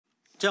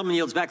Gentleman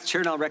yields back. The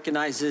chair now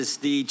recognizes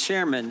the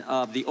chairman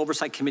of the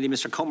Oversight Committee,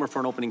 Mr. Comer,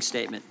 for an opening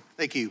statement.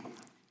 Thank you.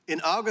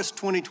 In August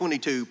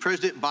 2022,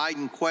 President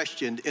Biden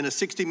questioned in a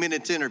 60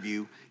 Minutes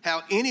interview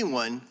how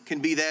anyone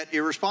can be that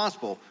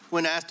irresponsible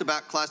when asked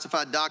about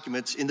classified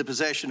documents in the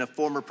possession of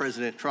former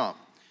President Trump.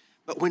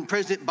 But when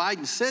President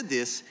Biden said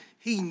this,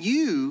 he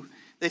knew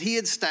that he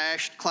had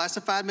stashed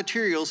classified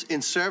materials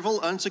in several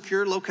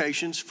unsecured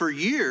locations for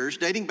years,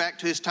 dating back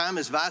to his time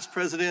as vice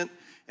president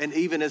and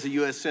even as a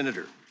U.S.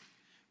 senator.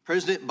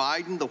 President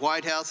Biden, the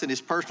White House, and his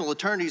personal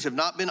attorneys have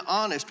not been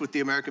honest with the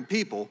American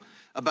people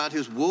about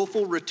his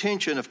willful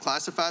retention of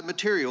classified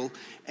material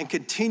and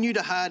continue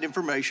to hide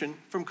information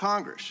from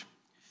Congress.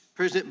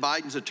 President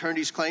Biden's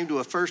attorneys claim to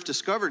have first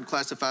discovered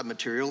classified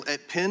material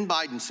at Penn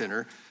Biden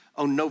Center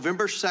on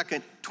November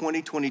 2nd,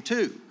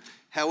 2022.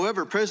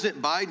 However,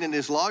 President Biden and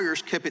his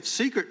lawyers kept it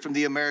secret from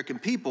the American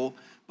people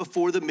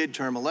before the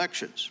midterm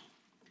elections.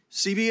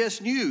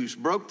 CBS News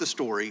broke the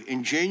story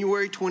in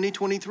January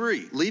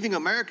 2023, leaving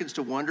Americans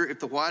to wonder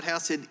if the White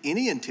House had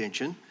any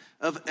intention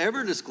of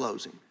ever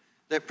disclosing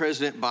that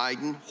President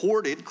Biden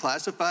hoarded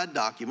classified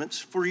documents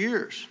for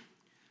years.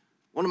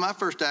 One of my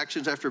first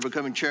actions after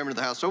becoming chairman of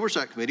the House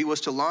Oversight Committee was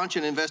to launch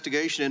an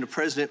investigation into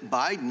President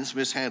Biden's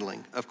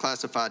mishandling of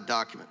classified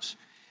documents.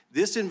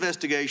 This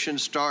investigation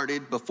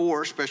started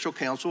before Special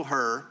Counsel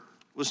Hur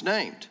was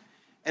named,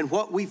 and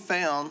what we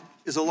found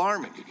is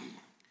alarming.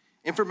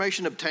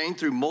 Information obtained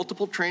through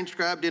multiple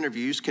transcribed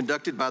interviews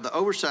conducted by the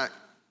Oversight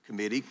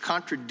Committee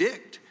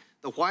contradict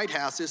the White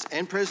House's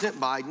and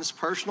President Biden's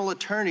personal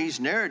attorney's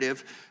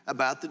narrative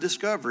about the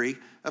discovery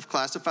of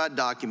classified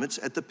documents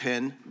at the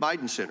Penn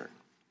Biden Center.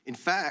 In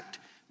fact,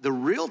 the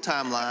real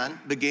timeline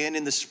began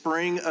in the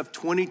spring of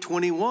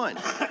 2021,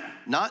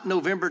 not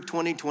November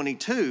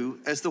 2022,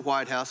 as the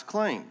White House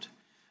claimed.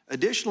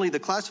 Additionally, the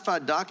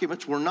classified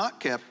documents were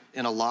not kept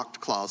in a locked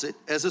closet,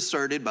 as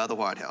asserted by the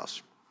White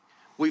House.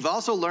 We've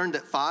also learned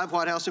that 5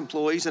 White House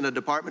employees and a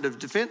Department of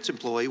Defense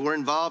employee were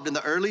involved in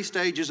the early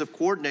stages of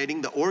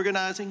coordinating the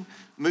organizing,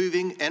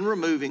 moving, and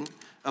removing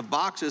of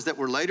boxes that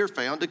were later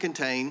found to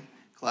contain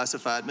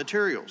classified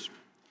materials.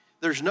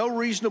 There's no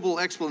reasonable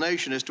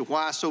explanation as to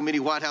why so many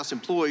White House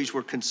employees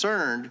were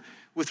concerned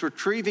with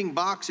retrieving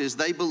boxes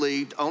they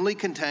believed only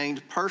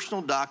contained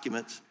personal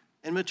documents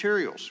and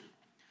materials.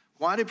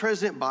 Why did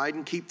President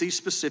Biden keep these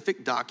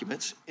specific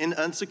documents in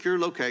unsecure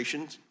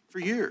locations for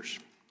years?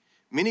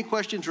 Many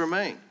questions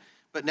remain,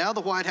 but now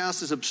the White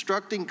House is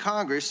obstructing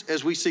Congress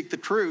as we seek the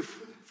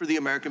truth for the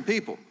American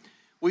people.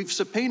 We've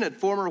subpoenaed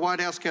former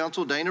White House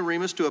counsel Dana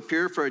Remus to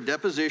appear for a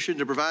deposition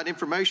to provide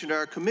information to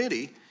our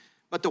committee,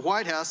 but the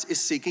White House is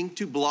seeking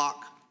to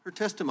block her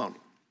testimony.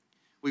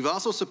 We've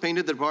also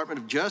subpoenaed the Department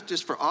of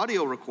Justice for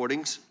audio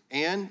recordings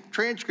and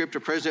transcript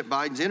of President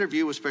Biden's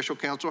interview with Special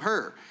Counsel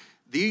Hur.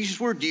 These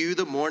were due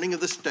the morning of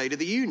the State of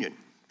the Union.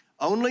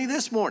 Only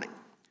this morning,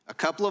 a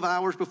couple of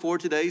hours before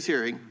today's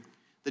hearing,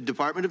 the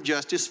Department of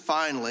Justice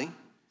finally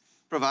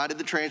provided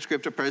the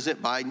transcript of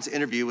President Biden's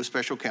interview with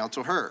Special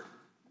Counsel Hur.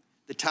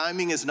 The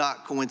timing is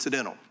not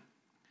coincidental.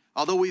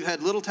 Although we've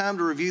had little time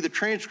to review the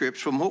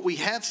transcripts, from what we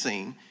have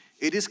seen,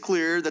 it is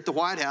clear that the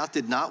White House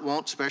did not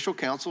want Special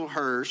Counsel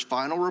Hur's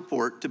final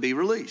report to be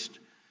released.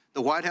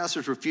 The White House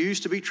has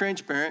refused to be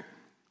transparent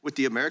with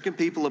the American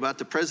people about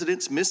the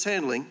president's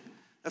mishandling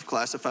of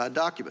classified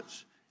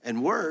documents.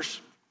 And worse,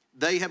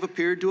 they have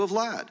appeared to have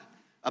lied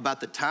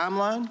about the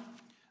timeline,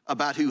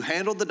 about who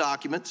handled the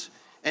documents,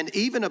 and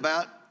even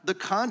about the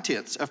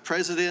contents of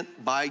President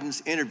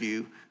Biden's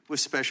interview with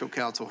Special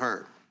Counsel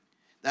Hur.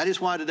 That is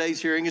why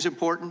today's hearing is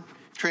important.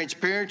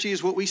 Transparency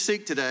is what we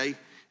seek today,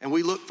 and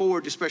we look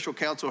forward to Special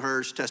Counsel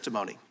Hur's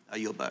testimony. I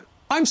yield back.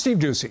 I'm Steve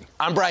Ducey.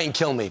 I'm Brian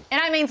Kilmeade.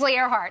 And I'm Ainsley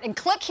Earhart. And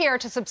click here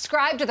to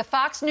subscribe to the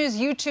Fox News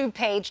YouTube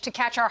page to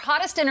catch our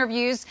hottest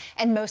interviews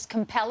and most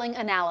compelling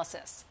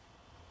analysis.